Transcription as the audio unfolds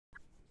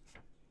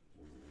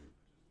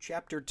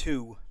Chapter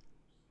 2.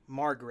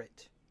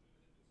 Margaret.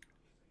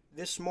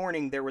 This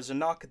morning there was a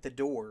knock at the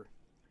door.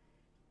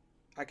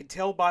 I could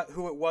tell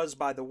who it was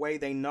by the way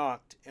they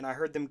knocked, and I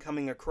heard them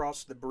coming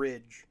across the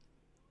bridge.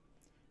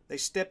 They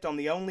stepped on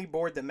the only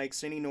board that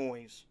makes any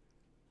noise.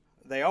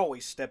 They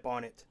always step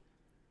on it.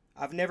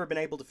 I've never been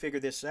able to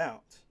figure this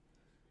out.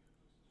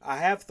 I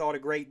have thought a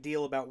great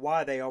deal about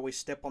why they always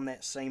step on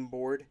that same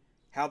board,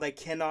 how they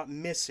cannot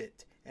miss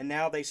it, and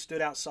now they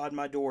stood outside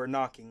my door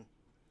knocking.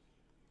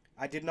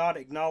 I did not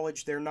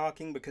acknowledge their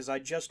knocking because I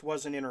just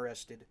wasn't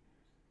interested.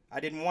 I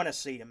didn't want to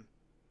see them.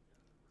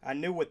 I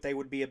knew what they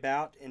would be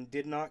about and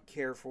did not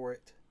care for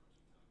it.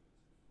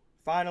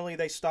 Finally,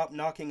 they stopped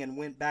knocking and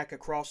went back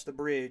across the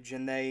bridge,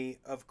 and they,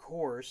 of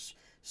course,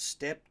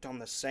 stepped on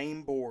the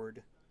same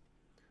board.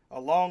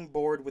 A long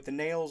board with the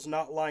nails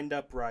not lined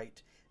up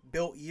right,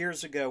 built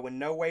years ago and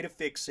no way to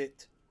fix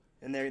it,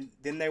 and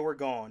then they were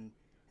gone,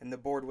 and the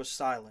board was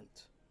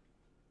silent.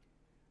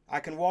 I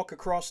can walk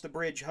across the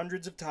bridge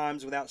hundreds of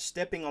times without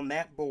stepping on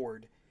that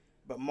board,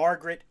 but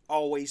Margaret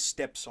always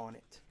steps on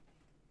it.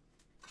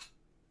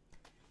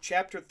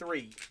 Chapter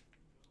 3.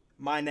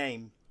 My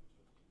name.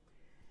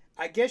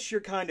 I guess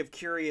you're kind of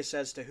curious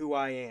as to who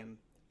I am,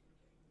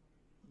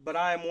 but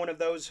I am one of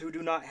those who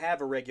do not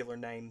have a regular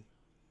name.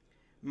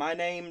 My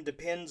name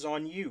depends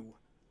on you.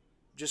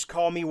 Just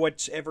call me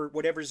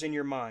whatever's in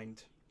your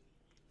mind.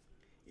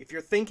 If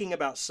you're thinking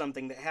about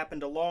something that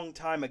happened a long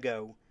time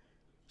ago,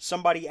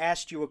 somebody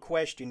asked you a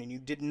question and you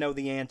didn't know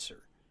the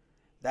answer,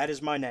 that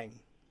is my name.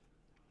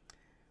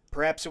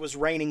 Perhaps it was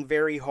raining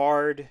very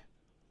hard,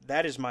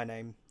 that is my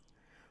name.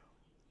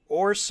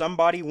 Or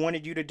somebody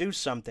wanted you to do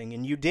something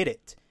and you did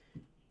it.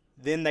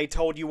 Then they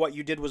told you what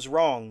you did was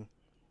wrong.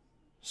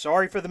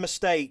 Sorry for the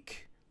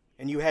mistake,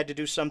 and you had to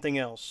do something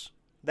else.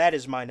 That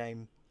is my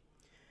name.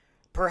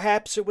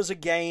 Perhaps it was a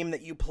game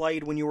that you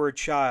played when you were a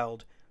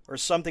child, or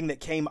something that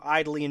came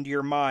idly into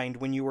your mind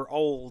when you were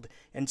old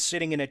and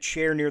sitting in a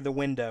chair near the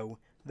window.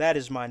 That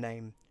is my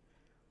name.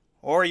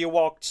 Or you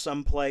walked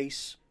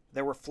someplace.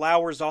 There were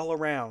flowers all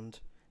around.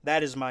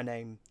 That is my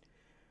name.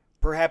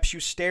 Perhaps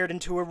you stared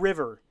into a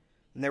river,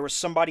 and there was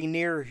somebody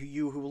near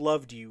you who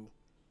loved you.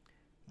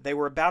 They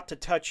were about to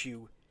touch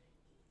you.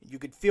 You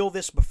could feel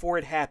this before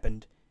it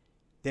happened.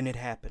 Then it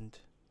happened.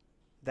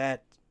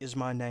 That is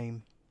my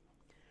name.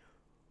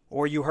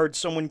 Or you heard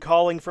someone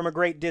calling from a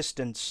great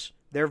distance.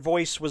 Their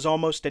voice was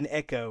almost an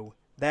echo.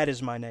 That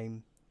is my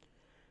name.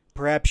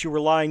 Perhaps you were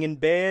lying in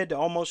bed,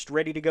 almost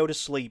ready to go to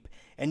sleep,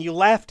 and you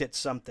laughed at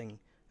something,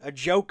 a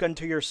joke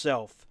unto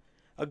yourself,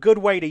 a good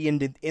way to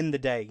end the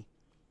day.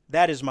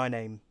 That is my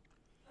name.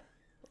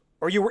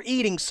 Or you were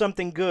eating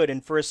something good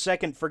and for a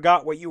second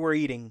forgot what you were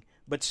eating,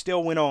 but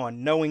still went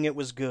on, knowing it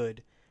was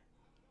good.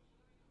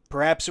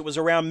 Perhaps it was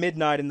around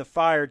midnight and the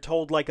fire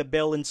tolled like a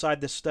bell inside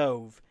the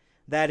stove.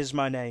 That is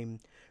my name.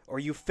 Or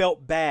you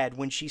felt bad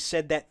when she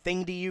said that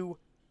thing to you.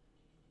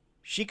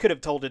 She could have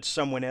told it to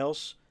someone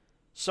else,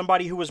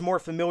 somebody who was more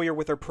familiar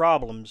with her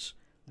problems.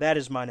 That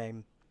is my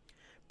name.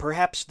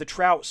 Perhaps the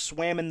trout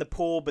swam in the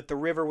pool, but the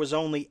river was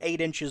only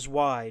 8 inches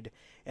wide,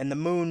 and the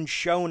moon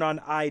shone on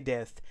eye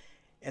death,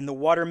 and the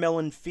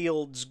watermelon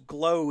fields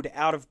glowed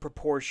out of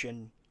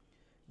proportion.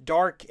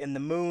 Dark, and the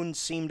moon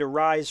seemed to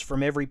rise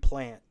from every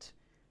plant.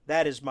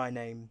 That is my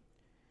name.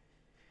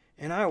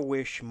 And I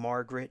wish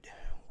Margaret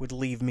would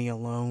leave me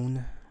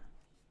alone.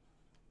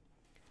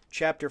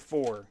 Chapter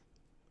 4.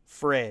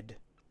 Fred.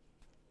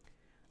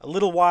 A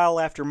little while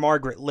after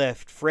Margaret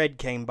left, Fred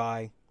came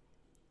by.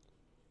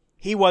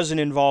 He wasn't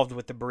involved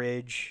with the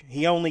bridge.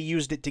 He only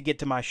used it to get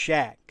to my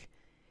shack.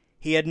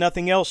 He had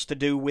nothing else to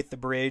do with the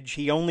bridge.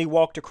 He only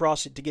walked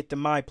across it to get to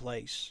my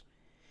place.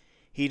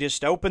 He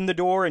just opened the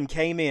door and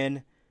came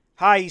in.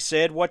 "Hi," he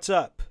said, "what's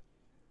up?"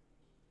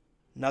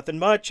 "Nothing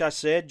much," I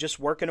said, "just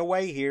working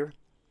away here."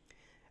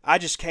 "I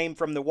just came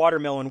from the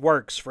watermelon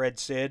works," Fred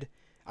said.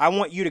 "I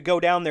want you to go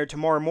down there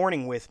tomorrow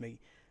morning with me.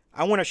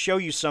 I want to show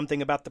you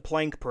something about the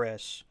plank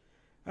press."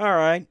 "All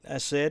right," I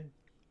said.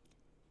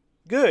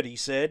 "Good," he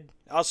said.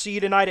 "I'll see you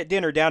tonight at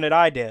dinner down at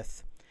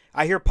Ideth.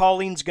 I hear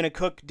Pauline's going to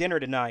cook dinner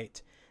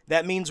tonight.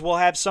 That means we'll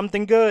have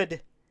something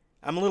good.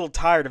 I'm a little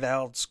tired of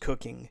Al's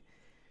cooking.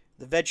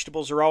 The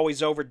vegetables are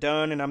always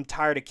overdone, and I'm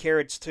tired of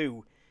carrots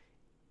too.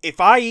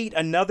 If I eat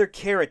another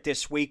carrot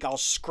this week, I'll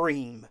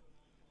scream."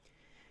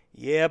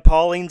 "Yeah,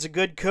 Pauline's a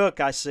good cook,"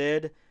 I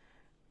said.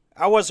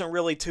 I wasn't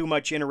really too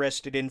much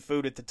interested in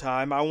food at the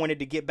time. I wanted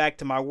to get back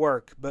to my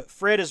work, but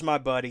Fred is my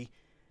buddy.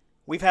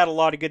 We've had a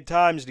lot of good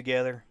times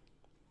together.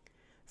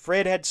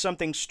 Fred had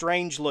something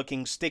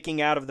strange-looking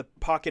sticking out of the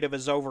pocket of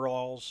his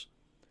overalls.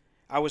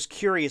 I was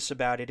curious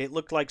about it. It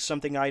looked like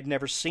something I had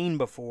never seen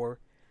before.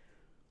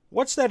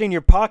 "What's that in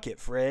your pocket,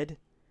 Fred?"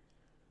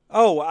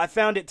 "Oh, I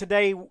found it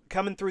today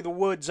coming through the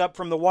woods up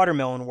from the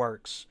watermelon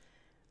works.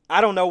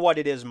 I don't know what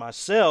it is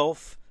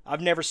myself. I've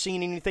never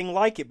seen anything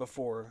like it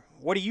before.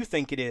 What do you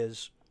think it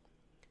is?"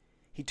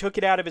 He took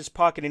it out of his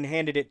pocket and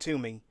handed it to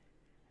me.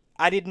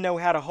 I didn't know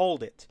how to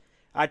hold it.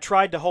 I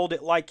tried to hold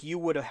it like you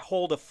would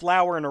hold a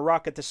flower and a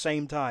rock at the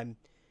same time.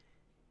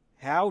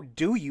 "How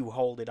do you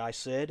hold it?" I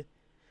said.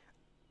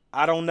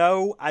 I don't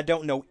know. I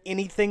don't know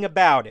anything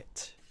about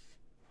it.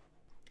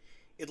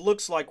 It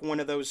looks like one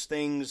of those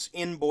things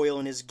Inboyle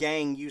and his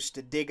gang used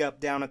to dig up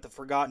down at the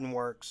Forgotten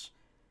Works.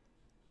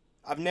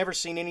 I've never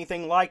seen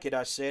anything like it,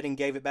 I said, and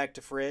gave it back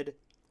to Fred.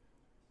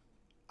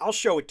 I'll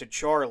show it to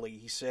Charlie,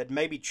 he said.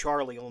 Maybe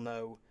Charlie'll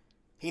know.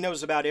 He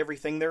knows about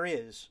everything there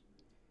is.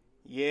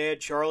 Yeah,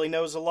 Charlie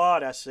knows a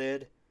lot, I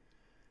said.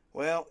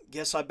 Well,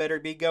 guess I better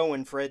be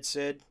going, Fred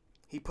said.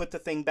 He put the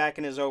thing back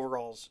in his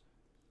overalls.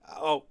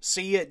 Oh,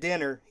 see you at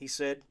dinner, he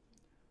said.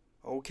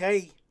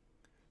 Okay.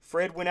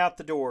 Fred went out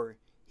the door.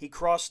 He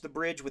crossed the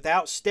bridge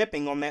without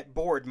stepping on that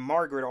board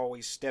Margaret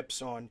always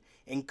steps on,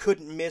 and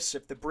couldn't miss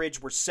if the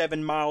bridge were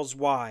 7 miles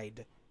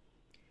wide.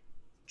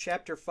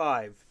 Chapter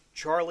 5.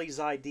 Charlie's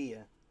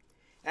Idea.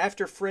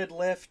 After Fred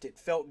left, it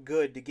felt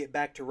good to get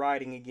back to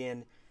writing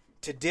again,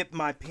 to dip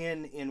my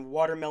pen in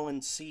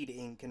watermelon seed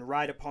ink and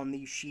write upon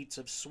these sheets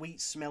of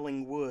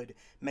sweet-smelling wood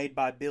made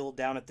by Bill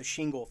down at the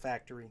shingle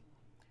factory.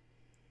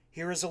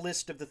 Here is a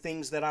list of the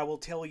things that I will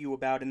tell you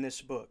about in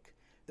this book.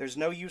 There's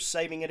no use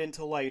saving it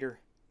until later.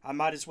 I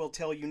might as well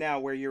tell you now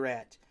where you're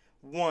at.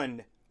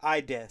 1.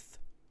 Eye death.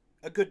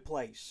 A good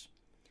place.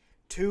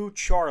 2.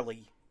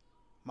 Charlie,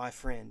 my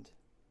friend.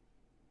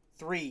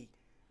 3.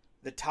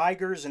 The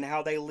tigers and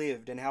how they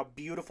lived and how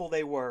beautiful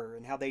they were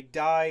and how they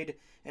died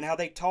and how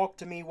they talked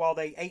to me while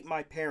they ate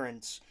my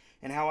parents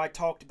and how I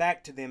talked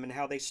back to them and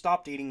how they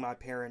stopped eating my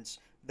parents,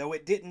 though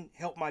it didn't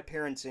help my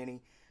parents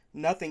any.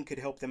 Nothing could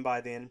help them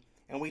by then,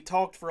 and we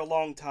talked for a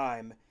long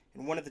time,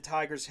 and one of the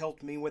tigers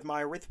helped me with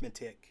my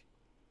arithmetic.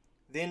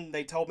 Then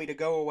they told me to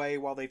go away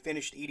while they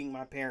finished eating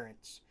my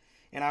parents,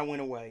 and I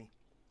went away.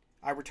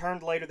 I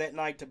returned later that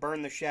night to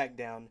burn the shack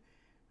down.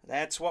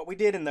 That's what we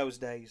did in those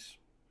days.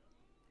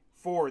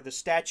 4. The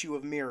Statue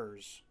of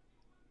Mirrors.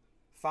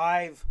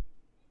 5.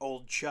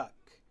 Old Chuck.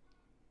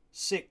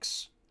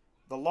 6.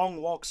 The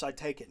long walks I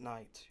take at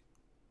night.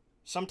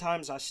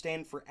 Sometimes I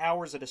stand for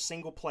hours at a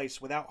single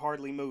place without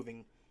hardly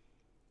moving.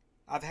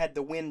 I've had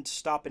the wind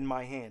stop in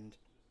my hand.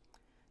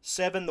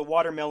 7. The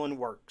watermelon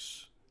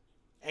works.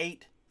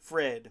 8.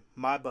 Fred,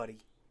 my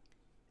buddy.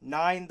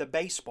 9. The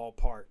baseball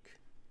park.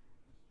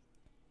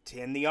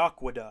 10. The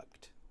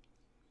aqueduct.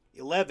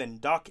 11.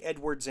 Doc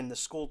Edwards and the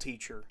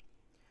schoolteacher.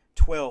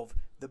 12.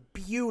 The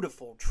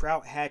beautiful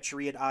trout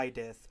hatchery at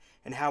Ideth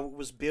and how it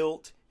was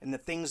built and the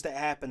things that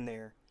happened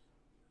there.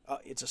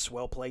 It's a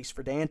swell place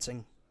for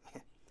dancing.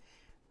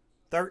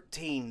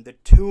 13. The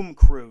tomb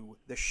crew,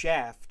 the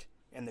shaft,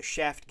 and the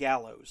shaft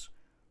gallows.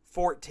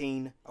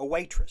 14. A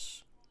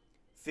waitress.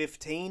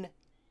 15.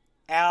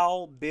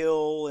 Al,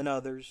 Bill, and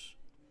others.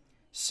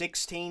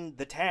 16.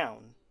 The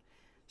town.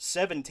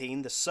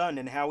 17. The sun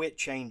and how it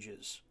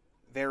changes.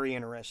 Very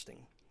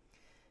interesting.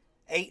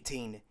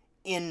 18.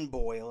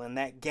 Inboyle and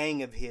that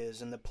gang of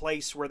his and the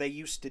place where they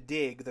used to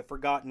dig the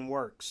Forgotten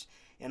Works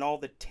and all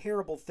the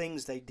terrible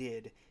things they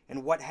did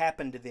and what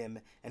happened to them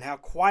and how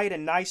quiet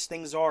and nice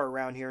things are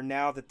around here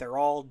now that they're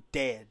all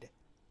dead.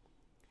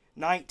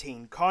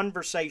 19.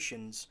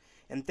 Conversations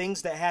and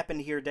things that happen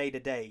here day to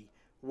day.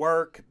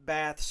 Work,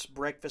 baths,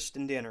 breakfast,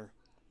 and dinner.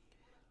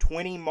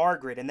 20.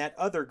 Margaret and that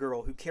other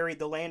girl who carried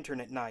the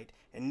lantern at night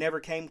and never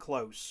came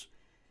close.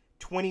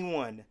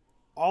 21.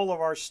 All of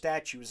our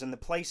statues and the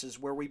places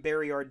where we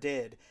bury our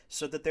dead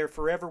so that they're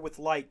forever with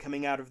light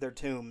coming out of their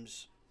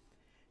tombs.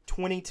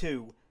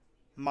 22.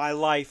 My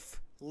life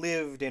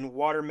lived in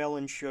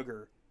watermelon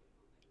sugar.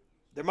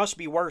 There must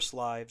be worse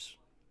lives.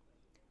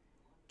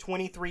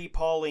 23.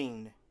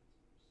 Pauline.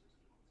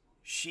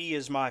 She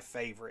is my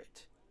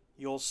favorite.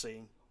 You'll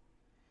see.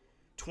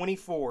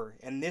 24.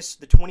 And this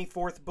the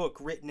 24th book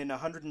written in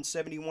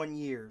 171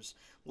 years.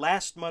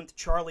 Last month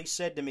Charlie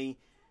said to me,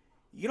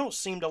 "You don't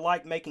seem to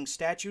like making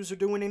statues or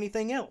doing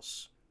anything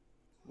else.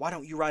 Why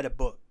don't you write a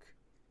book?"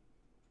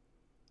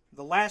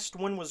 The last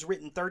one was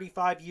written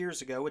 35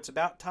 years ago. It's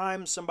about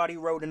time somebody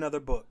wrote another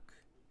book.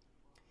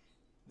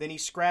 Then he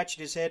scratched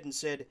his head and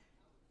said,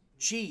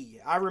 "Gee,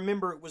 I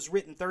remember it was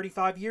written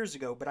 35 years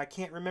ago, but I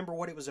can't remember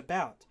what it was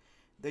about.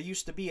 There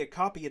used to be a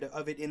copy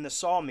of it in the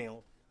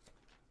sawmill."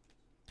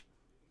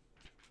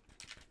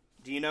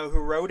 "Do you know who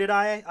wrote it?"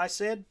 I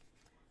said.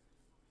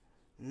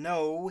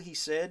 "No," he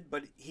said,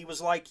 "but he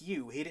was like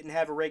you. He didn't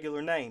have a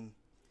regular name."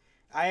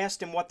 I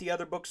asked him what the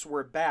other books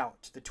were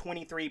about, the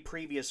 23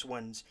 previous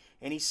ones,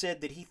 and he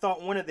said that he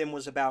thought one of them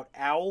was about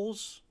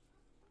owls.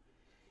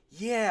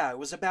 Yeah, it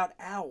was about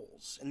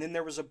owls. And then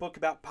there was a book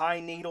about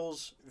pine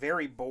needles,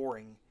 very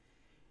boring.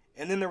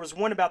 And then there was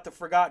one about the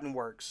Forgotten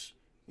Works,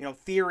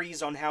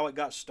 theories on how it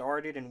got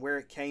started and where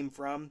it came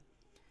from.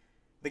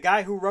 The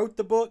guy who wrote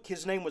the book,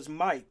 his name was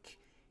Mike.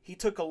 He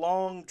took a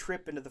long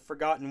trip into the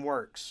Forgotten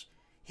Works.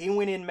 He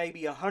went in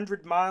maybe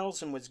 100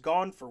 miles and was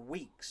gone for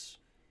weeks.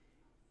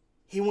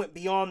 He went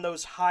beyond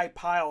those high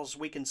piles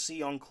we can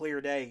see on clear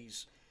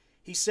days.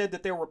 He said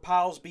that there were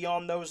piles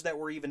beyond those that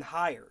were even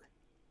higher.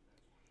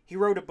 He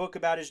wrote a book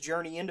about his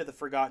journey into the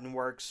Forgotten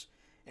Works,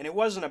 and it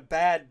wasn't a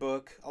bad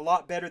book, a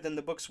lot better than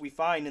the books we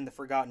find in the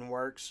Forgotten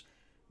Works.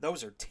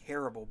 Those are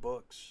terrible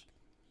books.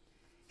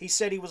 He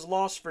said he was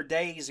lost for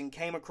days and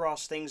came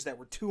across things that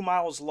were 2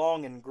 miles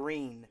long and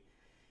green.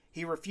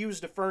 He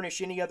refused to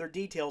furnish any other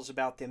details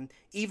about them,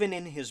 even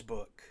in his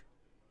book.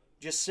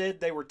 Just said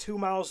they were 2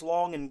 miles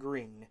long and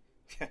green.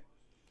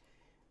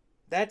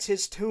 That's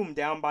his tomb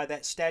down by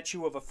that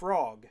statue of a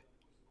frog.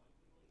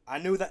 I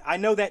know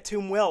that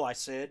tomb well, I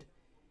said.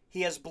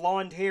 He has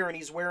blonde hair and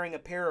he's wearing a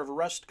pair of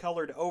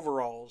rust-colored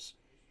overalls.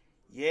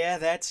 Yeah,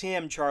 that's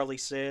him, Charlie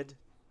said.